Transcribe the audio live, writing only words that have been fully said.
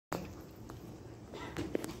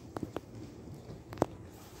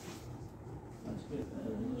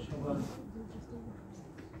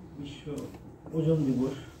ওজন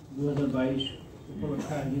দিবস 2022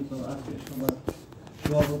 উপলক্ষে আয়োজিত আজকের সভার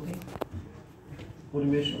সভাপতি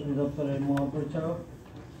পরিবেশ অধিদপ্তরের মহাপরিচালক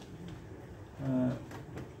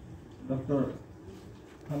ডক্টর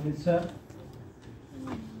হামিদ স্যার,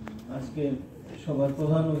 আজকের সভার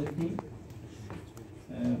প্রধান অতিথি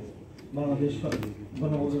বাংলাদেশ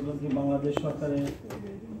গণপ্রজাতন্ত্রী বাংলাদেশ সরকারের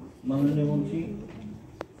মাননীয় মন্ত্রী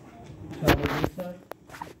সাইদুল স্যার,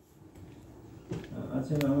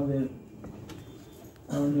 আছেন আমাদের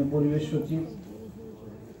মাননীয় পরিবেশ সচিব,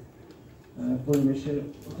 পরিবেশের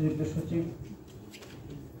অতিরিক্ত সচিব,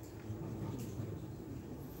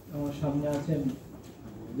 আমার সামনে আছেন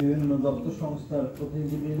বিভিন্ন দপ্তর সংস্থার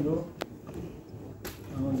প্রতিনিধিবৃন্দ,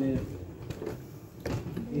 আমাদের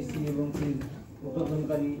এসি এবং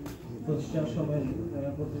উৎপাদনকারী প্রতিষ্ঠান সমূহের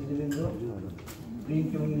প্রতিনিধিবৃন্দ, প্রিন্ট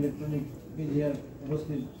এবং ইলেকট্রনিক মিডিয়ার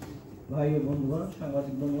উপস্থিত ভাই ও বন্ধুগণ,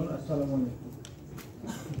 সাংবাদিক বন্ধুগণ, আসসালামু আলাইকুম।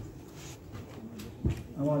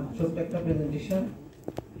 আমার ছোট্ট একটা প্রেজেন্টেশন,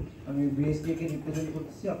 আমি BSTI কে রিপ্রেজেন্ট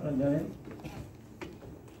করতেছি। আপনারা জানেন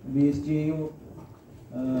BSTI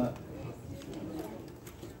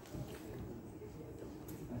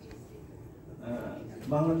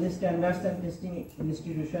Bangladesh Standards and Testing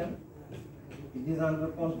Institution. It is under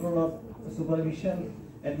control of supervision,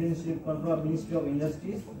 administrative control of Ministry of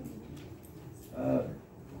Industries.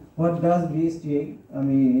 What does BSTI?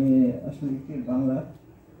 আমি আসলে কি বাংলা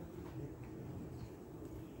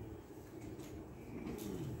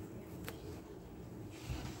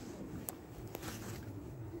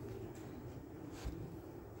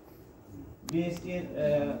BSTI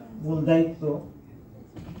মূল দায়িত্ব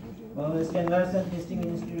Bangladesh standards and testing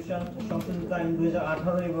institution সংশোধিত আইন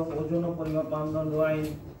 2018 এবং ওজন ও পরিমাপ মানদণ্ড আইন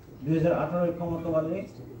 2018 এর ক্ষমতা বলে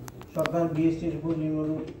সরকার BSTIর উপর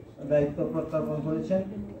নিম্নরূপ দায়িত্ব প্রত্যাপন করেছেন।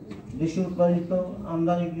 দেশে উৎপাদিত,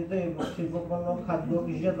 আমদানিকৃত এবং শিল্পপণ্য, খাদ্য,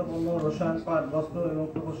 কৃষিজাত পণ্য, রসায়ন, পাট, বস্ত্র এবং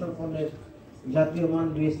প্রকৌশল পণ্যের জাতীয় মান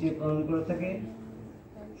BSTI প্রণয়ন করে থাকে।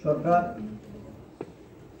 সরকার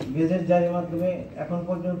গেজেট জারির মাধ্যমে এখন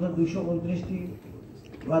পর্যন্ত 229টি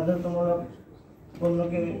বাধ্যতামূলক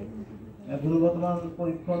পণ্যকে গুণগত মান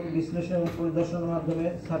পরীক্ষণ, বিশ্লেষণ এবং পরিদর্শনের মাধ্যমে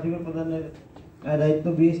সার্টিফিকেট প্রদানের দায়িত্ব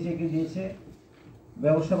BSTI কে দিয়েছে।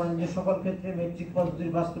 ব্যবসা বাণিজ্যের সকল ক্ষেত্রে মেট্রিক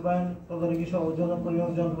পদ্ধতির বাস্তবায়ন, তদারকি সহ ওজন ও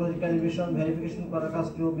পরিমাপ যন্ত্রপাতি ক্যালিব্রেশন, ভেরিফিকেশন করার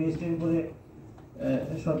কাজটিও BSTIর উপরে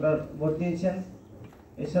সরকার বর্তিয়েছেন।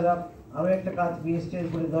 এছাড়া আরও একটা কাজ BSTIর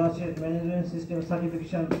উপরে দেওয়া আছে, ম্যানেজমেন্ট সিস্টেম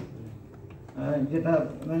সার্টিফিকেশন, যেটা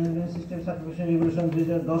ম্যানেজমেন্ট সিস্টেম সার্টিফিকেশন রেগুলেশন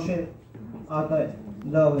 2010-এর আওতায়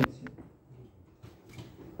দেওয়া হয়েছে।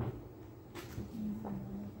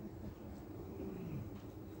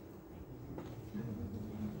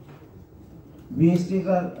 BSTI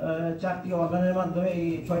তার 4টি অর্গানের মাধ্যমে এই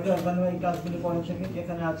 6টি অর্গানের এই কাজগুলি করে থাকে,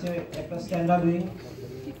 যেখানে আছে একটা স্ট্যান্ডার্ড উইং,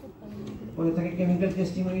 করে থাকে chemical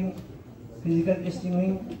testing wing, physical testing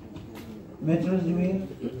wing, metrology wing,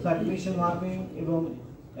 certification mark wing এবং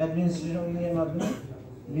অ্যাডমিনিস্ট্রেশন উইং এর মাধ্যমে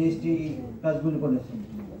BSTI কাজগুলি করেছে।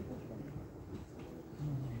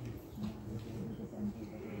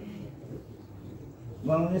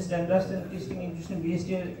 Bangladesh standards and testing institution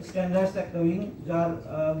BSTI এর স্ট্যান্ডার্ডস একটা উইং, যার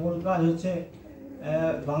মূল কাজ হচ্ছে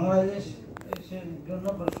বাংলাদেশের জন্য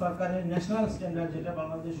সরকারের ন্যাশনাল স্ট্যান্ডার্ড, যেটা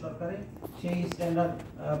বাংলাদেশ সরকারের, সেই স্ট্যান্ডার্ড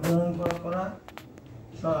প্রণয়ন করা।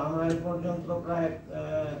 আমরা এই পর্যন্ত প্রায়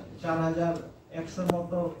 4100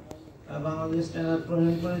 মতো বাংলাদেশ স্ট্যান্ডার্ড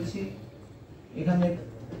প্রণয়ন করেছি। এখানে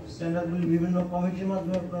স্ট্যান্ডার্ডগুলি বিভিন্ন কমিটির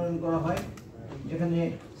মাধ্যমে প্রণয়ন করা হয়, যেখানে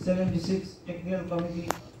 76 টেকনিক্যাল কমিটি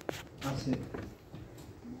আছে।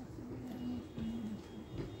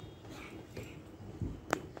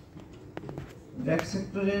 ব্যাক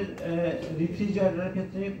সেক্টরের রেফ্রিজারেটরের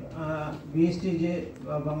ক্ষেত্রে BSTI যে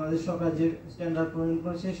বাংলাদেশ সরকার যে স্ট্যান্ডার্ড প্রণয়ন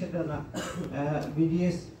করেছে সেটা না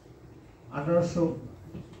BDS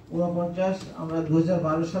 1849, আমরা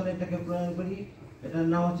 2012 সালে এটাকে প্রণয়ন করি। এটার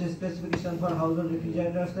নাম হচ্ছে স্পেসিফিকেশন ফর হাউজহোল্ড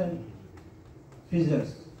রেফ্রিজারেটরস অ্যান্ড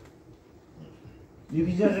ফ্রিজার্স।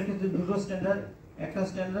 রেফ্রিজারেটরের ক্ষেত্রে দুটো স্ট্যান্ডার্ড, একটা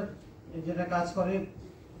স্ট্যান্ডার্ড যেটা কাজ করে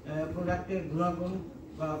প্রোডাক্টের গুণাগুণ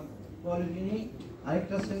বা কোয়ালিটি নিয়ে,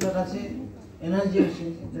 আরেকটা স্ট্যান্ডার্ড আছে energy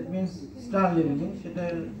efficiency, that means star leveling, সেটা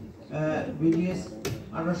BDS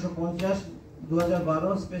 1850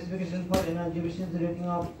 2012 specification for energy efficiency rating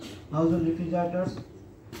of household রেফ্রিজারেটরস,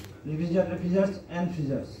 ফ্রিজার্স and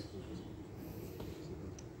ফ্রিজার্স।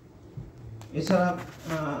 এছাড়া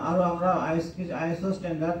আরও আমরা ISO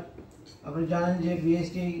স্ট্যান্ডার্ড, আপনি জানেন যে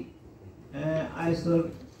BSTI ISOর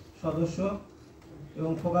সদস্য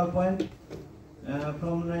এবং ফোকাল পয়েন্ট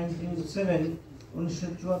ফ্রম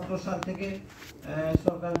 1974 সাল থেকে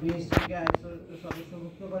সরকার BSTI কে ISO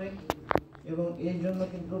সদস্যভুক্ত করে এবং এই জন্য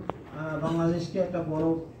কিন্তু বাংলাদেশকে একটা বড়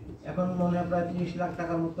এখন মনে হয় প্রায় 30 লাখ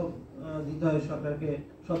টাকার মতো দিতে হয় সরকারকে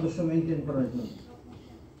সদস্য মেনটেন করার জন্য।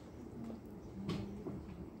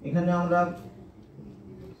 এখানে আমরা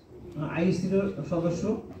আইসির সদস্য,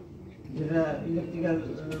 যেটা ইলেকট্রিক্যাল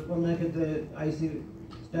পণ্যের ক্ষেত্রে আইসি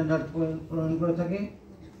স্ট্যান্ডার্ড প্রণয়ন করে থাকে।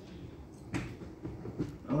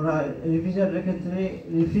 আমরা রেফ্রিজারেটরের ক্ষেত্রে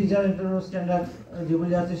রেফ্রিজারেটর স্ট্যান্ডার্ড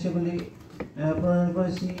যেগুলি আছে সেগুলি প্রণয়ন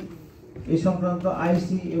করেছি। এই সংক্রান্ত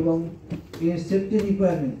আইসি এবং এর সেফটি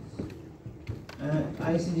রিকোয়ারমেন্টস,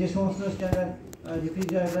 আইসি যে সমস্ত standard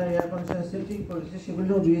refrigerator air conditioner safety করেছে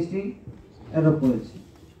সেগুলিও বিএসটি অ্যাডপ্ট করেছে।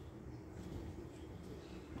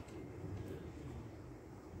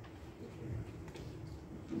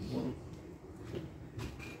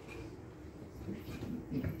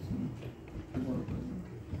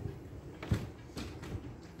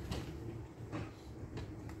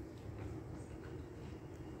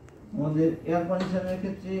 আমাদের এয়ার কন্ডিশনের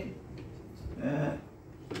ক্ষেত্রে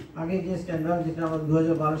আগে যে স্ট্যান্ডার্ড, যেটা আমরা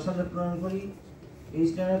 2012 সালে প্রণয়ন করি, এই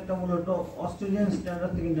স্ট্যান্ডার্ডটা মূলত অস্ট্রেলিয়ান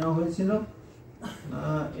স্ট্যান্ডার্ড থেকে নেওয়া হয়েছিল।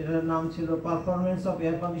 এটার নাম ছিল performance of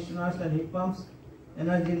air কন্ডিশনার্স and hit pumps,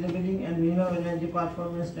 energy leveling and minimum energy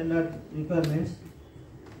performance standard requirements.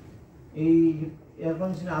 এই এয়ার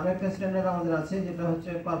কন্ডিশনার আরও একটা স্ট্যান্ডার্ড আমাদের আছে, যেটা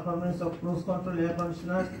হচ্ছে performance of close control air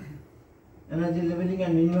কন্ডিশনার্স, energy leveling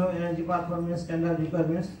and minimum energy performance standard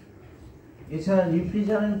requirements. এছাড়া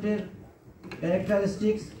রেফ্রিজারেন্টের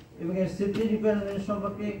ক্যারেক্টারিস্টিক্স এবং এর সেফটি রিকোয়ারমেন্ট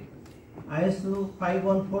সম্পর্কে ISO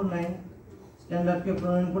 5149 স্ট্যান্ডার্ডকে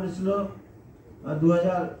প্রণয়ন করেছিল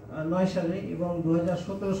 2009 সালে, এবং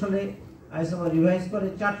 2017 সালে ISO রিভাইজ করে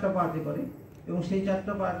 4টা পার্টে করে, এবং সেই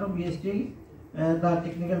 4টা পার্টও BSTI তার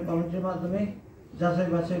টেকনিক্যাল কমিটির মাধ্যমে যাচাই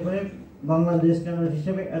বাছাই করে বাংলাদেশ স্ট্যান্ডার্ড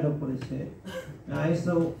হিসেবে অ্যাডপ্ট করেছে।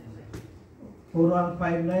 ISO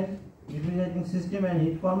 4159 refrigerating system and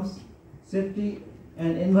hit pumps, safety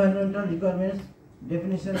and environmental requirements,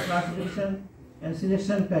 definition, classification and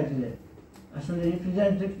selection criteria। আসলে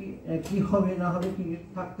রেফ্রিজারেন্টে কি হবে না হবে, কি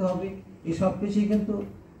থাকতে হবে, এই সব কিছুই কিন্তু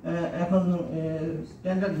এখন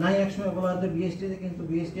স্ট্যান্ডার্ড নাই। একসময় বলা হতো বিএসটিতে, কিন্তু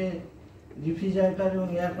বিএসটি রেফ্রিজারেটর এবং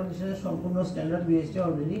এয়ার কন্ডিশনের সম্পূর্ণ স্ট্যান্ডার্ড বিএসটি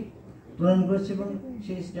অলরেডি প্রণয়ন করেছে, এবং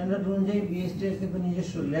সেই স্ট্যান্ডার্ড অনুযায়ী বিএসটির কিন্তু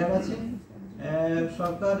নিজস্ব ল্যাব আছে।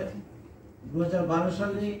 সরকার 2012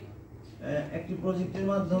 সালে একটি প্রজেক্টের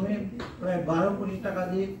মাধ্যমে প্রায় 12 কোটি টাকা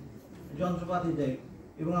দিয়ে যন্ত্রপাতি দেয়,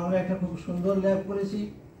 এবং আমরা একটা খুব সুন্দর ল্যাব করেছি।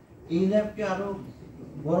 এই ল্যাবকে আরো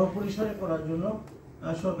বড় পরিসরে করার জন্য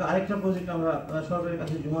সরকার আরেকটা প্রজেক্ট আমরা সরকারের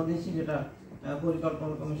কাছে জমা দিয়েছি, যেটা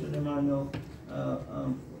পরিকল্পনা কমিশনের মাননীয়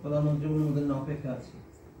প্রধানমন্ত্রীর অনুমোদনের অপেক্ষা আছে।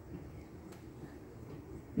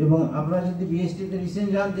 এবং আপনারা যদি বিএসটিতে রিসেন্ট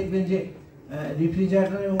যান, দেখবেন যে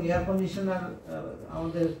রেফ্রিজারেটর এবং এয়ার কন্ডিশনার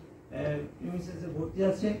আমাদের প্রিমিসেসে ভর্তি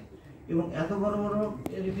আছে, এবং এত বড় বড়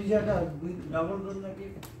রেফ্রিজারেটর, ডাবল ডোর নাকি,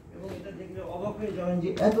 এবং এটা দেখলে অবাক হয়ে যাবেন যে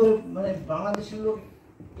এত বাংলাদেশের লোক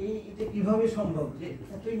এটা কিভাবে সম্ভব যে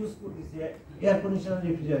এত ইউজ করতেছে এয়ার কন্ডিশনার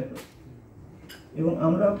রেফ্রিজারেটর। এবং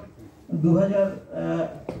আমরা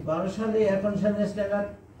 2012 সালে এয়ার কন্ডিশনার স্ট্যান্ডার্ড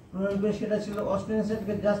প্রণয়ন করে, সেটা ছিল অস্ট্রেলিয়ান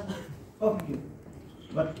স্ট্যান্ডার্ডকে জাস্ট কপি।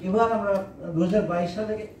 বাট এবার আমরা 2022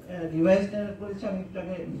 সালে রিভাইজ স্ট্যান্ডার্ড করেছি। আমি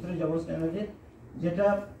এটাকে ভিতরে যাবো স্ট্যান্ডার্ডে, যেটা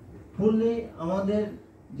ফুললি আমাদের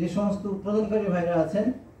যে সমস্ত উৎপাদনকারী ভাইরা আছেন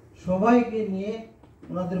সবাইকে নিয়ে,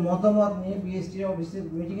 ওনাদের মতামত নিয়ে বিএসটি অফিসে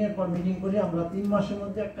মিটিংয়ের পর মিটিং করে আমরা 3 মাসের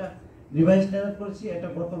মধ্যে একটা রিভাইজ স্ট্যান্ডার্ড করেছি। এটা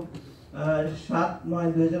গত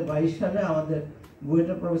 7/9/2022 সালে আমাদের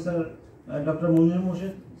বুয়েটের প্রফেসর ডক্টর মুনির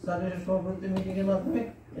মুর্শিদ স্যারের সভাপতিত্বে মিটিংয়ের মাধ্যমে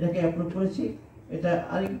এটাকে অ্যাপ্রুভ করেছি। এটা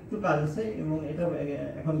আরেকটু কাজ আছে, এবং এটা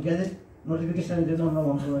এখন গ্যাজেট নোটিফিকেশনের জন্য আমরা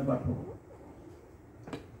মন্ত্রণালয়ে পাঠাবো।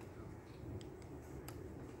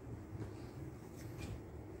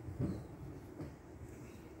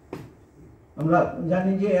 আমরা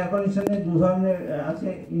জানি যে এয়ার কন্ডিশনে 2 ধরনের আছে,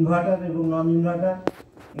 ইনভার্টার এবং নন ইনভার্টার।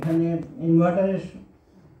 এখানে ইনভার্টারের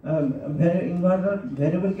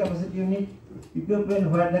variable capacity unit, equipment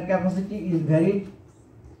where the capacity is varied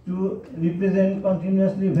to represent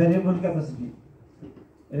continuously variable capacity,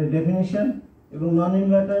 এর ডেফিনিশন। এবং নন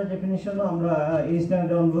ইনভার্টার ডেফিনিশনও আমরা এই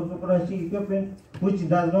স্ট্যান্ডার্ডে অন্তর্ভুক্ত করা হয়েছে, equipment which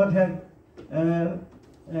does not have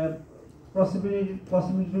possibility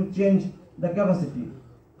to change the capacity,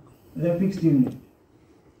 the fixed unit।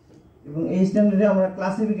 এবং এই স্ট্যান্ডার্ডে আমরা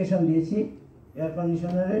ক্লাসিফিকেশন দিয়েছি এয়ার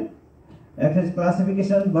কন্ডিশনারে। একটা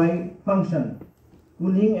classification by function,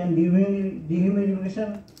 cooling and dehumidification,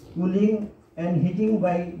 cooling and heating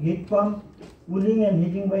by hit pump, cooling and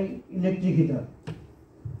heating by electric heater,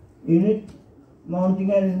 unit mounting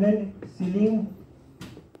arrangement, ceiling,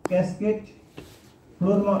 casket,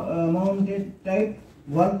 floor mounted type,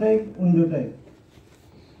 wall type, window type.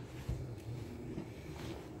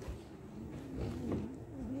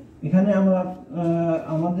 এখানে আমরা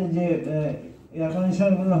আমাদের যে air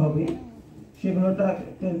কন্ডিশনারগুলো হবে সেগুলোটা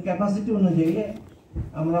capacity অনুযায়ী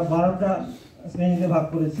আমরা 12টা শ্রেণীতে ভাগ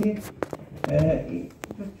করেছি।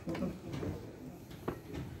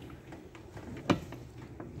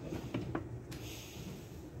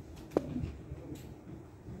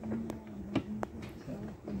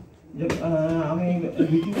 আমি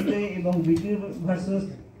বিটিউতে এবং বিটিউ ভার্সেস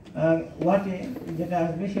ওয়াটে যেটা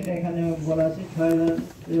আসবে সেটা এখানে বলা আছে। 6000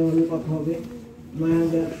 হলে কত হবে,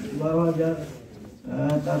 9000, 12000,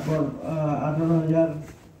 তারপর 18000,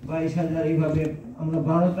 22000, এইভাবে আমরা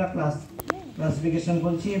 12টা ক্লাসিফিকেশন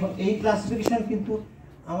করছি। এবং এই ক্লাসিফিকেশন কিন্তু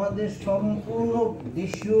আমাদের সম্পূর্ণ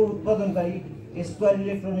দেশীয় উৎপাদনকারী স্কোয়ার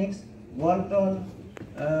ইলেকট্রনিক্স, ওয়ালটন,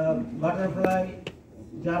 বাটারফ্লাই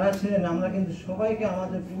যারা ছিলেন, আমরা কিন্তু সবাইকে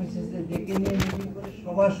আমাদের প্রিমিসিসে ডেকে নিয়ে মিটিং করে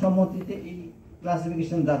সবার সম্মতিতে এই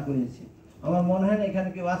ক্লাসিফিকেশন দাঁড় করেছি। আমার মনে হয় না এখানে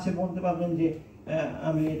কেউ আছে বলতে পারবেন যে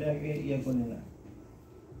আমি এটাকে ইয়ে করি না।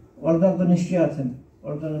 ওয়ালটন তো নিশ্চয়ই আছেন,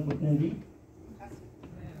 ওয়ালটনের প্রতিনিধি।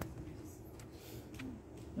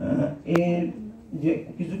 এর যে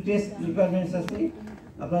কিছু টেস্ট রিকোয়ারমেন্টস আছে,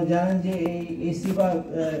 আপনারা জানেন যে এই এসি বা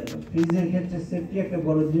ফ্রিজের ক্ষেত্রে সেফটি একটা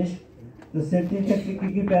বড় জিনিস। তো সেফটির ক্ষেত্রে কী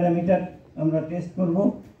কী প্যারামিটার আমরা টেস্ট করব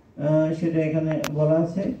সেটা এখানে বলা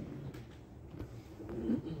আছে।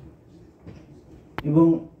 এবং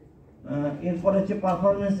এরপরে হচ্ছে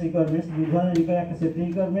পারফরমেন্স রিকোয়ারমেন্টস। দুই ধরনের রিকোয়ারমেন্ট, একটা সেফটি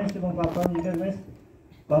রিকোয়ারমেন্টস এবং পারফরমেন্স রিকোয়ারমেন্টস।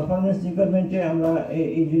 পারফরমেন্স রিকোয়ারমেন্টে আমরা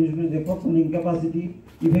এই জিনিসগুলো দেখব: cooling capacity,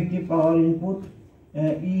 effective power input,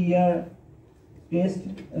 EER test,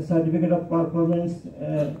 certificate of performance,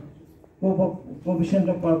 coefficient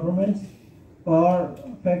of performance, power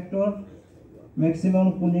factor, maximum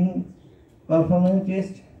cooling performance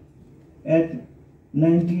test at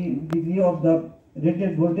 90 degree of the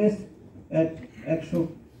rated voltage, at 110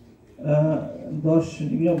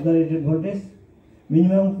 degree of the rated voltage,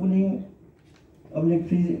 minimum cooling oblique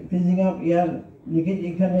freezing up air leakage।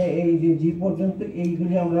 এখানে এই যে জি পর্যন্ত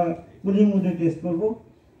এইগুলি আমরা cooling মোডে test করব।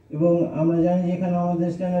 এবং আমরা জানি যে এখানে আমাদের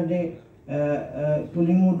স্ট্যান্ডার্ডে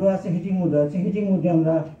কুলিং মোডও আছে, হিটিং মোডও আছে। হিটিং মোডে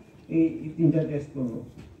আমরা এই তিনটা টেস্ট করব,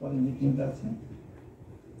 যে তিনটা আছে।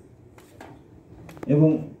 এবং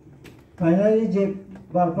ফাইনালি যে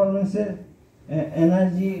পারফরমেন্সের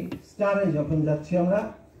এনার্জি স্টারে যখন যাচ্ছি আমরা,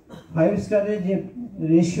 5 স্টারের যে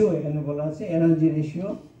রেশিও এখানে বলা আছে, energy ratio,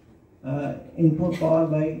 input power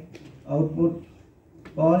by output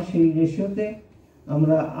পাওয়ার, সেই রেশিওতে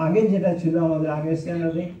আমরা আগে যেটা ছিল আমাদের আগের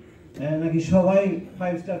স্ট্যান্ডার্ডে নাকি সবাই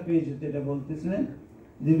 5 স্টার পেয়ে যেত, এটা বলতেছিলেন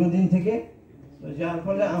দীর্ঘদিন থেকে। তো যার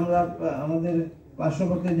ফলে আমরা আমাদের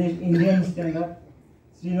পার্শ্ববর্তী দেশ Indian standard,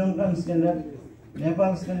 Sri Lankan standard,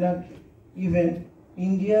 Nepal standard, even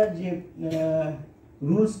ইন্ডিয়ার যে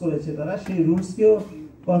রুলস করেছে তারা, সেই রুলসকেও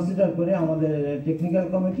কনসিডার করে আমাদের টেকনিক্যাল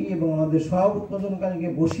কমিটি এবং আমাদের সব উৎপাদনকারীকে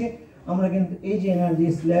বসে আমরা কিন্তু এই যে এনার্জি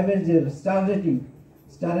স্ল্যাবের যে স্টার রেটিং,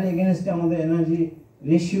 স্টারের এগেনস্টে আমাদের এনার্জি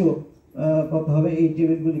রেশিও কত হবে, এই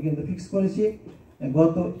টেবিলগুলি কিন্তু ফিক্স করেছি।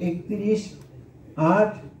 গত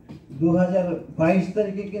 31/8/2022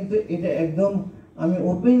 তারিখে কিন্তু এটা একদম আমি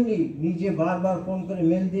ওপেনলি নিজে বারবার ফোন করে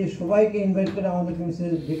মেল দিয়ে সবাইকে ইনভাইট করে আমাদের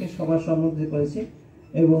প্রিমিসিসে ডেকে সবার সম্মতি করেছি।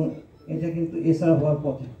 এবং এটা কিন্তু এসআর হওয়ার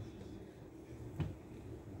পথে।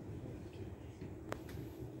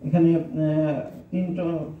 এখানে 3 টন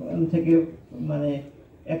থেকে মানে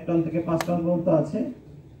 1 টন থেকে 5 টন পর্যন্ত আছে।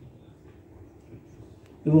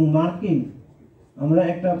 এবং মার্কিং আমরা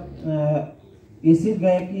একটা এসির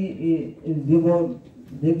গায়ে কি দেব,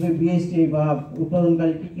 দেখবে BSTI বা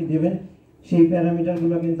উৎপাদনকারী কি দেবেন, সেই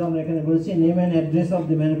প্যারামিটারগুলো কিন্তু আমরা এখানে বলছি। Name and address of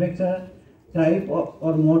the manufacturer, type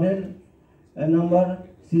or model number,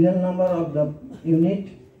 serial number of the unit,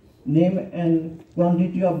 name and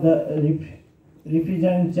quantity of the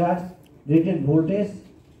refrigerant charge, rated voltage,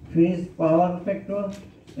 phase, power factor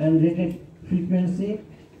and rated frequency,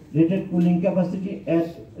 rated cooling capacity at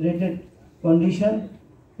rated condition,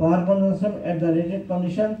 power consumption at the rated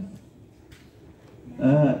condition,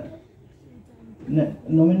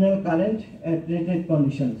 nominal current at rated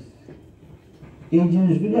conditions। এই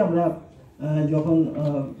জিনিসগুলি আমরা যখন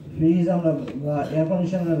fridge আমরা বা air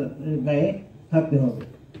conditioner গায়ে থাকতে হবে।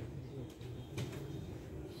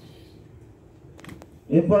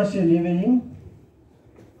 এরপর আসছে লেবেলিং।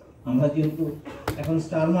 আমরা যেহেতু এখন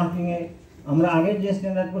স্টার মার্কিংয়ে, আমরা আগের যে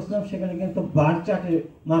স্ট্যান্ডার্ড করছিলাম সেখানে কিন্তু বার চার্টের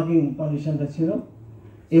মার্কিং কন্ডিশনটা ছিল।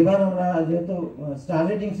 এবার আমরা যেহেতু স্টার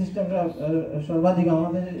রেটিং সিস্টেমটা সর্বাধিক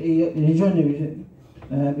আমাদের এই রিজনে,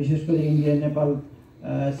 বিশেষ করে ইন্ডিয়া, নেপাল,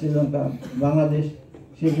 শ্রীলঙ্কা, বাংলাদেশ,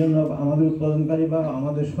 সেই জন্য আমাদের উৎপাদনকারী বা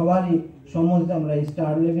আমাদের সবারই সম্বন্ধে আমরা এই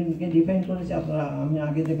স্টার লেভেলকে ডিফাইন করেছি। আমি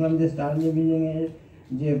আগে দেখলাম যে স্টার লেভেলিংয়ের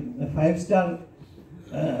যে 5 স্টার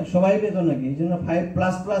সবাই বেতন নাকি, এই জন্য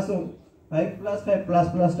 5++ও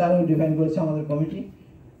 5+5++টারও ডিফাইন করেছে আমাদের কমিটি।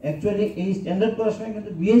 অ্যাকচুয়ালি এই স্ট্যান্ডার্ড করার সময়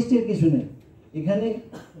কিন্তু বিএসটি এর কিছু নেই, এখানে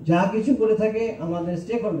যা কিছু করে থাকে আমাদের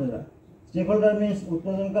স্টেক হোল্ডার মিনস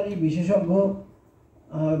উৎপাদনকারী, বিশেষজ্ঞ,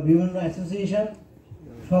 বিভিন্ন অ্যাসোসিয়েশন,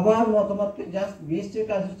 সবার মতামতকে জাস্ট বিএসটির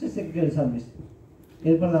কাজ হচ্ছে সেক্রেটারি সার্ভিস।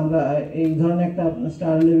 এরপর আমরা এই ধরনের একটা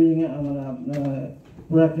স্টার লেভেলিং আমরা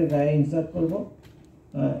প্রোডাক্টের গায়ে ইনসার্ট করব।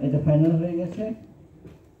 এটা ফাইনাল হয়ে গেছে।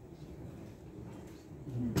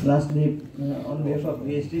 Lastly on behalf of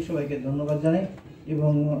BST সবাইকে ধন্যবাদ জানাই।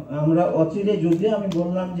 এবং আমরা অচিরে, যদি আমি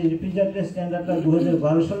বললাম যে রেফ্রিজারেটর স্ট্যান্ডার্ডটা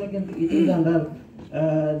 2012 সালে, কিন্তু it is under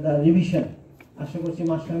the revision. আশা করছি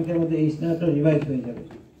মাসখানেকের মধ্যে এই স্ট্যান্ডার্ডটা রিভাইজ হয়ে যাবে।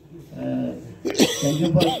 Thank you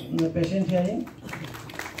for patient hearing.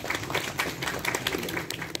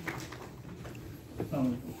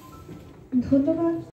 ধন্যবাদ।